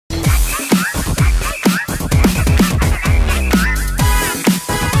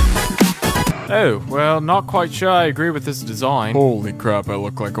Oh, well, not quite sure I agree with this design. Holy crap, I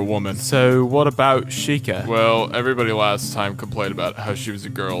look like a woman. So, what about Sheikah? Well, everybody last time complained about how she was a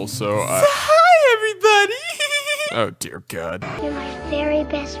girl, so I... Hi, everybody! Oh, dear God. You're my very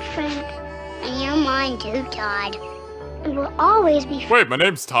best friend. And you're mine too, Todd. And we'll always be Wait, my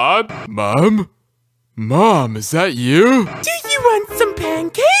name's Todd? Mom? Mom, is that you? Do you want some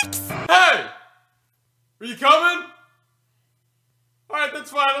pancakes? Hey! Are you coming? Alright,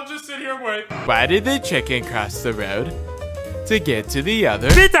 that's fine. I'll just sit here and wait. Why did the chicken cross the road? To get to the other?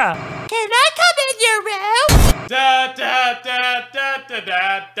 Peter! Can I come in your room? Da da da da da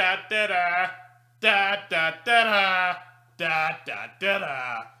da da da da da da da da da da da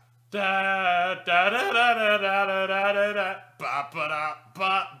da. Da da da da da da da da da ba ba da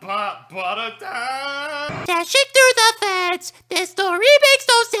ba ba ba da da. Dashing through the fence. This story makes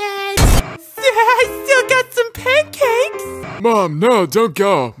no sense. I still got some pancakes. Mom, no, don't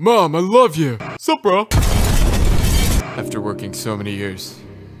go. Mom, I love you. Sup, bro? After working so many years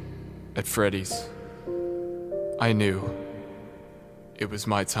at Freddy's, I knew it was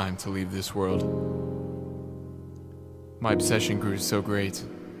my time to leave this world. My obsession grew so great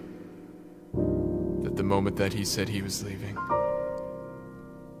that the moment that he said he was leaving,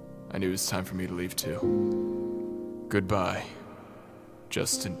 I knew it was time for me to leave too. Goodbye,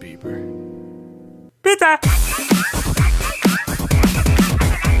 Justin Bieber. Peter!